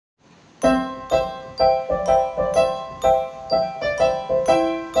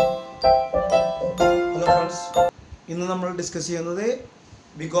Discuss ചെയ്യുന്നത്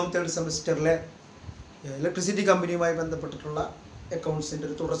BCom third സെമസ്റ്ററിലെ electricity കമ്പനിയുമായി ബന്ധപ്പെട്ടിട്ടുള്ള അക്കൗണ്ട്സിൻ്റെ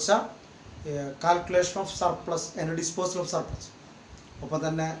ഒരു തുടർച്ച, calculation of surplus and disposal of surplus, ഒപ്പം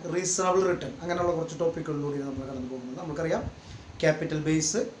തന്നെ റീസണബിൾ റിട്ടേൺ, അങ്ങനെയുള്ള കുറച്ച് ടോപ്പിക്കുകളിലൂടെ നമ്മൾ കടന്നു പോകുന്നത്. നമുക്കറിയാം ക്യാപിറ്റൽ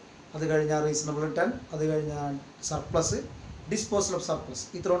ബേസ്, അത് കഴിഞ്ഞാൽ റീസണബിൾ റിട്ടേൺ, അത് കഴിഞ്ഞാൽ സർപ്ലസ്, ഡിസ്പോസൽ ഓഫ് സർപ്ലസ്,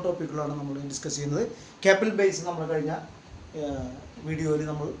 ഇത്രയും ടോപ്പിക്കുകളാണ് നമ്മൾ ഡിസ്കസ് ചെയ്യുന്നത്. ക്യാപിറ്റൽ ബേസ് നമ്മൾ കഴിഞ്ഞ വീഡിയോയിൽ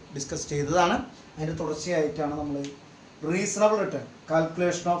നമ്മൾ ഡിസ്കസ് ചെയ്തതാണ്. അതിൻ്റെ തുടർച്ചയായിട്ടാണ് നമ്മൾ റീസണബിൾ റിട്ടേൺ,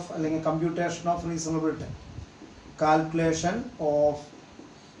 കാൽക്കുലേഷൻ ഓഫ് അല്ലെങ്കിൽ computation of reasonable return, calculation of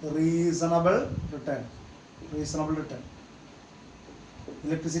reasonable return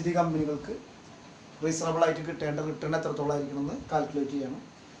electricity കമ്പനികൾക്ക് റീസണബിൾ ആയിട്ട് കിട്ടേണ്ട റിട്ടേൺ എത്രത്തോളം ആയിരിക്കണമെന്ന് കാൽക്കുലേറ്റ് ചെയ്യണം.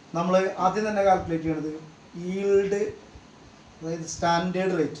 നമ്മൾ ആദ്യം തന്നെ കാൽക്കുലേറ്റ് ചെയ്യണത് ഈൽഡ്, അതായത്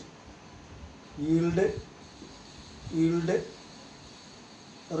standard rate, yield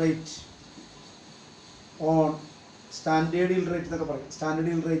rate on standard yield rate എന്നൊക്കെ പറയും.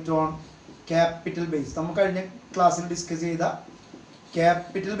 Standard yield rate on capital base. നമ്മൾ കഴിഞ്ഞ ക്ലാസ്സിൽ ഡിസ്കസ് ചെയ്ത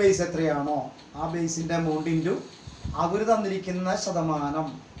ക്യാപിറ്റൽ ബേസ് എത്രയാണോ ആ ബേസിൻ്റെ എമൗണ്ട് ഇൻറ്റു അവർ തന്നിരിക്കുന്ന ശതമാനം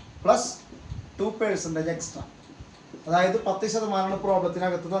പ്ലസ് 2% എക്സ്ട്രാ. അതായത് 10%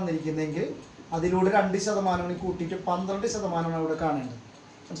 പ്രോബ്ലത്തിനകത്ത് തന്നിരിക്കുന്നതെങ്കിൽ അതിലൂടെ 2% കൂട്ടിയിട്ട് 12% അവിടെ കാണേണ്ടത്.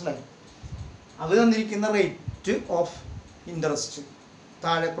 മനസ്സിലായി? അവർ തന്നിരിക്കുന്ന റേറ്റ് ഓഫ് ഇൻട്രസ്റ്റ്,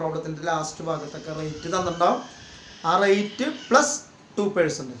 താഴെ പ്രോബ്ലത്തിൻ്റെ ലാസ്റ്റ് ഭാഗത്തൊക്കെ റേറ്റ് തന്നിട്ടുണ്ടാവും. ആ റേറ്റ് പ്ലസ്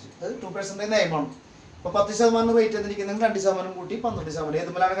 2%, അത് 2% നിയമമാണ്. ഇപ്പോൾ 10% റേറ്റ് തന്നിരിക്കുന്നെങ്കിൽ 2% കൂട്ടി 12%.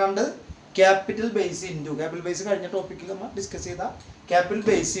 ഏതുപോലെയാണ് കണ്ടത്? Capital base into, capital base കഴിഞ്ഞ ടോപ്പിക്കിൽ നമ്മൾ ഡിസ്കസ് ചെയ്ത ക്യാപിറ്റൽ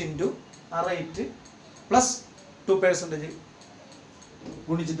ബേസ് ഇൻറ്റു ആ റേറ്റ് പ്ലസ് 2%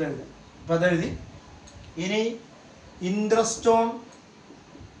 ഗുണിച്ചിട്ട് എഴുതുക. അപ്പോൾ അതെഴുതി. ഇനി interest on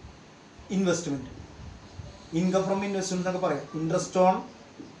investment, income from investment എന്നൊക്കെ പറയാം. ഇൻട്രസ്റ്റ് ഓൺ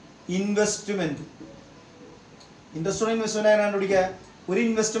ഇൻവെസ്റ്റ്മെൻറ്റ് എങ്ങനെയാണ് കണ്ടുപിടിക്കുക? ഒരു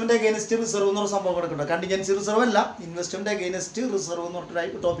ഇൻവെസ്റ്റ്മെൻറ്റ് അഗൈൻസ്റ്റ് റിസർവ് എന്നൊരു സംഭവം കിടക്കുന്നുണ്ട്. കണ്ടിജൻസി റിസർവ് അല്ല, ഇൻവെസ്റ്റ്മെൻറ്റ് അഗൈൻസ്റ്റ് റിസർവ് എന്ന്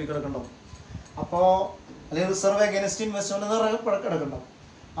പറഞ്ഞിട്ട് ടോപ്പിക് കിടക്കുന്നുണ്ടാവും. അപ്പോൾ അല്ലെങ്കിൽ റിസർവ് അഗൈൻസ്റ്റ് ഇൻവെസ്റ്റ്മെൻറ്റ് എന്ന് പറയുന്നത് കിടക്കുന്നുണ്ടാവും.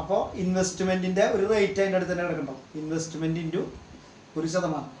 അപ്പോൾ ഇൻവെസ്റ്റ്മെൻറ്റിൻ്റെ ഒരു റേറ്റ് അതിൻ്റെ അടുത്ത് തന്നെ കിടക്കുന്നുണ്ടാവും. Investment into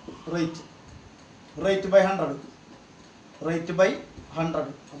 1% rate by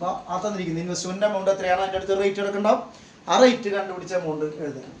 100. അപ്പോൾ ആ തന്നിരിക്കുന്നത് ഇൻവെസ്റ്റ്മെൻറ്റ് എമൗണ്ട് എത്രയാണ് അതിൻ്റെ അടുത്ത് റേറ്റ് കിടക്കുന്നുണ്ടാവും. ആ റേറ്റ് കണ്ടുപിടിച്ച എമൗണ്ട്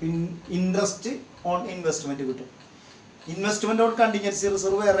എഴുതുക. ഇൻട്രസ്റ്റ് ഓൺ ഇൻവെസ്റ്റ്മെൻറ്റ് കിട്ടും. ഇൻവെസ്റ്റ്മെൻറ്റ് ഓൺ കണ്ടിജൻസി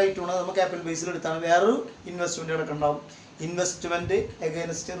റിസർവ് വേറെ റേറ്റ് ആണ്, നമ്മൾ ക്യാപിറ്റൽ ബേസിൽ എടുത്താണ്. വേറൊരു ഇൻവെസ്റ്റ്മെൻറ്റ് കിടക്കുന്നുണ്ടാവും. ഇൻവെസ്റ്റ്മെൻറ്റ്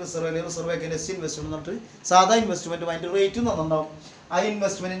അഗൈൻസ്റ്റ് റിസർവ് അല്ലെങ്കിൽ റിസർവ് അഗൈൻസ്റ്റ് ഇൻവെസ്റ്റ്മെൻറ്റ് എന്ന് പറഞ്ഞിട്ട് സാധാ ഇൻവെസ്റ്റ്മെൻറ്റ് അതിൻ്റെ റേറ്റും തന്നിട്ടുണ്ടാവും. ആ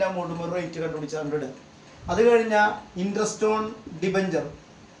ഇൻവെസ്റ്റ്മെൻറ്റിൻ്റെ എമൗണ്ടും ഒരു റേറ്റ് കണ്ടുപിടിച്ച് കണ്ടിടുക. അത് കഴിഞ്ഞാൽ ഇൻട്രസ്റ്റ് ഓൺ ഡിബഞ്ചർ,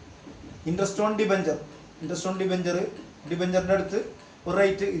 ഡിബഞ്ചറിൻ്റെ അടുത്ത് ഒരു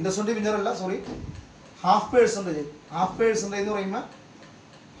റേറ്റ്, ഇൻട്രസ്റ്റ് ഓൺ ഡിബഞ്ചർ അല്ല, സോറി, 0.5% എന്ന് പറയുമ്പോൾ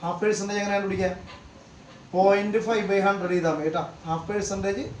 0.5% എങ്ങനെ കണ്ടുപിടിക്കുക? 0.5/100 ചെയ്താൽ മതി കേട്ടോ.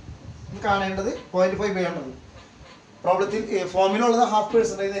 0.5% കാണേണ്ടത് 0.5/100. പ്രോബ്ലത്തിൽ ഫോർമുല ഉള്ളത്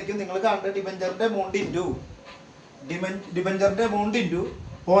 0.5% ആയിരിക്കും. നിങ്ങൾ കാണേണ്ടത് ഡിബഞ്ചറിൻ്റെ എമൗണ്ട് ഇൻറ്റു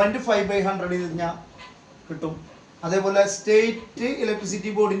 0.5/100 ചെയ്ത് കഴിഞ്ഞാൽ കിട്ടും. അതേപോലെ സ്റ്റേറ്റ് ഇലക്ട്രിസിറ്റി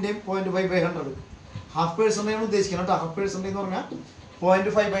ബോർഡിൻ്റെയും 0.5/100. 0.5% ഉദ്ദേശിക്കണം കേട്ടോ. 0.5% എന്ന് പറഞ്ഞാൽ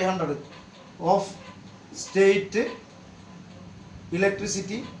 0.5/100 of state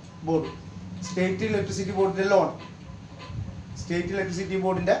electricity board. State electricity ബോർഡിൻ്റെ loan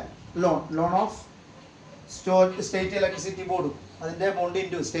of state electricity board, അതിൻ്റെ എമൗണ്ട്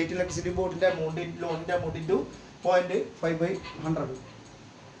ഇൻറ്റു സ്റ്റേറ്റ് ഇലക്ട്രിസിറ്റി ബോർഡിൻ്റെ ലോണിൻ്റെ എമൗണ്ട് ഇൻറ്റു 0.5/100.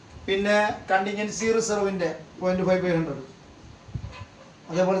 പിന്നെ കണ്ടിജൻസി റിസർവിൻ്റെ 0.5/100.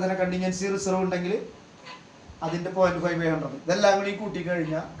 അതേപോലെ തന്നെ കണ്ടിജൻസി റിസർവ് ഉണ്ടെങ്കിൽ അതിൻ്റെ 0.5/100. ഇതെല്ലാം കൂടി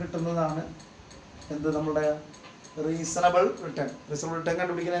കൂട്ടിക്കഴിഞ്ഞാൽ കിട്ടുന്നതാണ് എന്ത്? നമ്മുടെ റീസണബിൾ റിട്ടേൺ.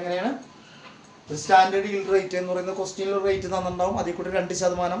 കണ്ടുപിടിക്കുന്നത് എങ്ങനെയാണ്? സ്റ്റാൻഡേർഡ് ഈൽഡ് റേറ്റ് എന്ന് പറയുന്ന ക്വസ്റ്റ്യനിൽ റേറ്റ് തന്നിട്ടുണ്ടാവും. അതിൽ കൂടി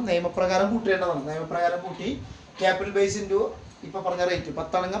 2% നിയമപ്രകാരം കൂട്ടേണ്ടതാണ്. നിയമപ്രകാരം കൂട്ടി ക്യാപിറ്റൽ ബേസ് ഇൻറ്റു ഇപ്പോൾ പറഞ്ഞ റേറ്റ്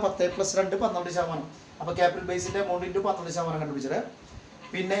 10 ആണെങ്കിൽ 10+2 12%. അപ്പോൾ ക്യാപിറ്റൽ ബേസിൻ്റെ എമൗണ്ട് ഇൻറ്റു 12% കണ്ടുപിടിച്ചത്.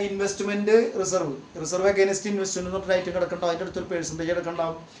 പിന്നെ ഇൻവെസ്റ്റ്മെൻറ്റ് റിസർവ് അഗൈൻസ്റ്റ് ഇൻവെസ്റ്റ്മെൻറ്റ് എന്ന് പറഞ്ഞ റേറ്റ് കിടക്കണ്ടാവും. അതിൻ്റെ അടുത്തൊരു പെർസെൻറ്റേജ്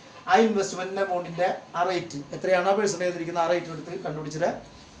കിടക്കണ്ടാവും. ആ ഇൻവെസ്റ്റ്മെൻറ്റിൻ്റെ എമൗണ്ടിൻ്റെ ആ റേറ്റ് എത്രയാണോ പെർസെൻറ്റേജ് ചെയ്തിരിക്കുന്നത് ആ റേറ്റ് എടുത്ത് കണ്ടുപിടിച്ചത്.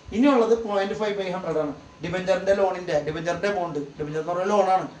 ഇനിയുള്ളത് 0.5/100 ആണ്. ഡിബഞ്ചറിൻ്റെ എമൗണ്ട്, ഡിബഞ്ചർ എന്ന് പറഞ്ഞ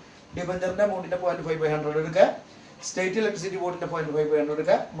ലോണാണ്. ഡിബഞ്ചറിൻ്റെ എമൗണ്ടിൻ്റെ 0.5/100 എടുക്കുക. സ്റ്റേറ്റ് ഇലക്ട്രിസിറ്റി ബോർഡിൻ്റെ 0.5/100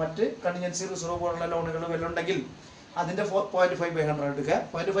 എടുക്കുക. മറ്റ് കണ്ടിജൻസി റിസർവ് പോലുള്ള ലോണുകൾ വല്ലുണ്ടെങ്കിൽ അതിൻ്റെ 0.5/100 എടുക്കുക.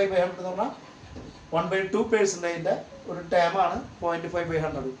 0.5/100 എന്ന് പറഞ്ഞാൽ 1/2% ഒരു ടേമാണ്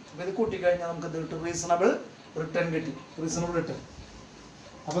 0.5/100. അപ്പോൾ ഇത് കൂട്ടിക്കഴിഞ്ഞാൽ നമുക്ക് ഇത് കിട്ടും, റീസണബിൾ റിട്ടേൺ കിട്ടി.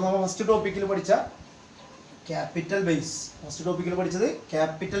 അപ്പോൾ നമ്മൾ ഫസ്റ്റ് ടോപ്പിക്കിൽ പഠിച്ച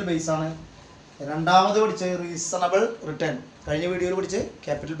ക്യാപിറ്റൽ ബേസ് ആണ്. രണ്ടാമത് പഠിച്ചത് റീസണബിൾ റിട്ടേൺ. കഴിഞ്ഞ വീഡിയോയിൽ പഠിച്ചത്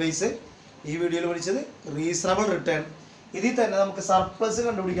ക്യാപിറ്റൽ ബേസ്, ഈ വീഡിയോയിൽ പഠിച്ചത് റീസണബിൾ റിട്ടേൺ. ഇതിൽ തന്നെ നമുക്ക് സർപ്ലസ്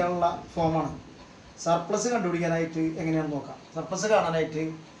കണ്ടുപിടിക്കാനുള്ള ഫോമാണ്. സർപ്ലസ് കണ്ടുപിടിക്കാനായിട്ട് എങ്ങനെയാണെന്ന് നോക്കാം. സർപ്ലസ് കാണാനായിട്ട്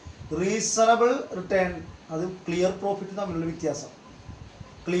റീസണബിൾ റിട്ടേൺ, അത് ക്ലിയർ പ്രോഫിറ്റ് തമ്മിലുള്ള വ്യത്യാസം.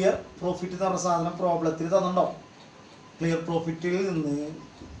 ക്ലിയർ പ്രോഫിറ്റ് എന്ന് പറഞ്ഞ സാധനം പ്രോബ്ലത്തിൽ തന്നിട്ടുണ്ടാവും. ക്ലിയർ പ്രോഫിറ്റിൽ നിന്ന്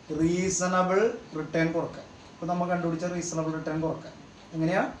റീസണബിൾ റിട്ടേൺ കുറക്കുക. ഇപ്പോൾ നമ്മൾ കണ്ടുപിടിച്ച റീസണബിൾ റിട്ടേൺ കുറക്കുക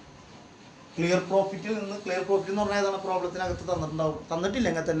എങ്ങനെയാണ്? ക്ലിയർ പ്രോഫിറ്റിൽ നിന്ന്, ക്ലിയർ പ്രോഫിറ്റ് എന്ന് പറഞ്ഞാൽ ഏതാണ് പ്രോബ്ലത്തിനകത്ത് തന്നിട്ടുണ്ടാവും.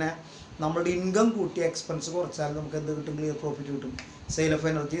 തന്നിട്ടില്ലെങ്കിൽ തന്നെ നമ്മളുടെ ഇൻകം കൂട്ടി എക്സ്പെൻസ് കുറച്ചാൽ നമുക്ക് എന്ത് കിട്ടും? ക്ലിയർ പ്രോഫിറ്റ് കിട്ടും. Sale of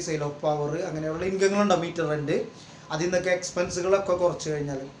energy, sale of power, അങ്ങനെയുള്ള ഇൻകങ്ങളുണ്ടാവും. മീറ്റർ റെൻറ്റ്, അതിൽ നിന്നൊക്കെ എക്സ്പെൻസുകളൊക്കെ കുറച്ച്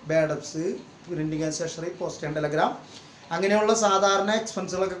കഴിഞ്ഞാൽ ബാഡപ്സ്, printing and stationery, post and Telegram, അങ്ങനെയുള്ള സാധാരണ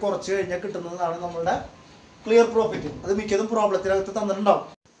എക്സ്പെൻസുകളൊക്കെ കുറച്ച് കഴിഞ്ഞാൽ കിട്ടുന്നതാണ് നമ്മളുടെ ക്ലിയർ പ്രോഫിറ്റ്. അത് മിക്കതും പ്രോബ്ലത്തിനകത്ത് തന്നിട്ടുണ്ടാവും.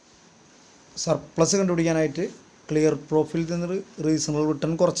 സർപ്ലസ് കണ്ടുപിടിക്കാനായിട്ട് ക്ലിയർ പ്രോഫിറ്റിൽ നിന്ന് റീസണബിൾ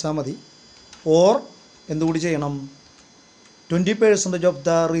റിട്ടേൺ കുറച്ചാൽ മതി. ഓർ എന്തുകൂടി ചെയ്യണം? 20% ഓഫ്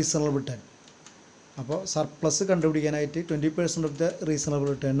ദ റീസണബിൾ റിട്ടേൺ. അപ്പോൾ സർപ്ലസ് കണ്ടുപിടിക്കാനായിട്ട് 20% ഓഫ് ദ റീസണബിൾ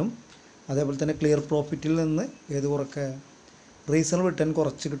റിട്ടേണും അതേപോലെ തന്നെ ക്ലിയർ പ്രോഫിറ്റിൽ നിന്ന് ഏത് കുറയ്ക്കുക? റീസണബിൾ റിട്ടേൺ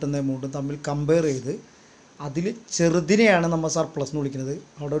കുറച്ച് കിട്ടുന്ന എമൗണ്ടും തമ്മിൽ കമ്പയർ ചെയ്ത് അതിൽ ചെറുതിനെയാണ് നമ്മൾ സർപ്ലസ് എന്ന് വിളിക്കുന്നത്.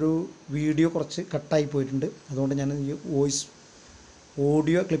 അവിടെ ഒരു വീഡിയോ കുറച്ച് കട്ടായി പോയിട്ടുണ്ട്, അതുകൊണ്ട് ഞാൻ ഈ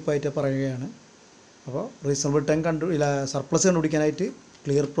ഓഡിയോ ക്ലിപ്പായിട്ട് പറയുകയാണ്. അപ്പോൾ റീസണബിൾ റിട്ടേൺ സർപ്ലസ് കണ്ടുപിടിക്കാനായിട്ട്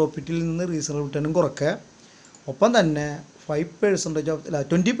ക്ലിയർ പ്രോഫിറ്റിൽ നിന്ന് റീസണബിൾ റിട്ടേണും കുറയ്ക്കുക. ഒപ്പം തന്നെ 5% of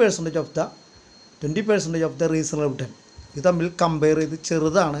 20% of the reasonable return ഇത് തമ്മിൽ കമ്പയർ ചെയ്ത്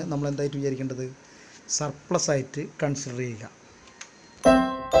ചെറുതാണ് നമ്മൾ എന്തായിട്ട് വിചാരിക്കേണ്ടത്? സർപ്ലസ് ആയിട്ട് കൺസിഡർ ചെയ്യുക.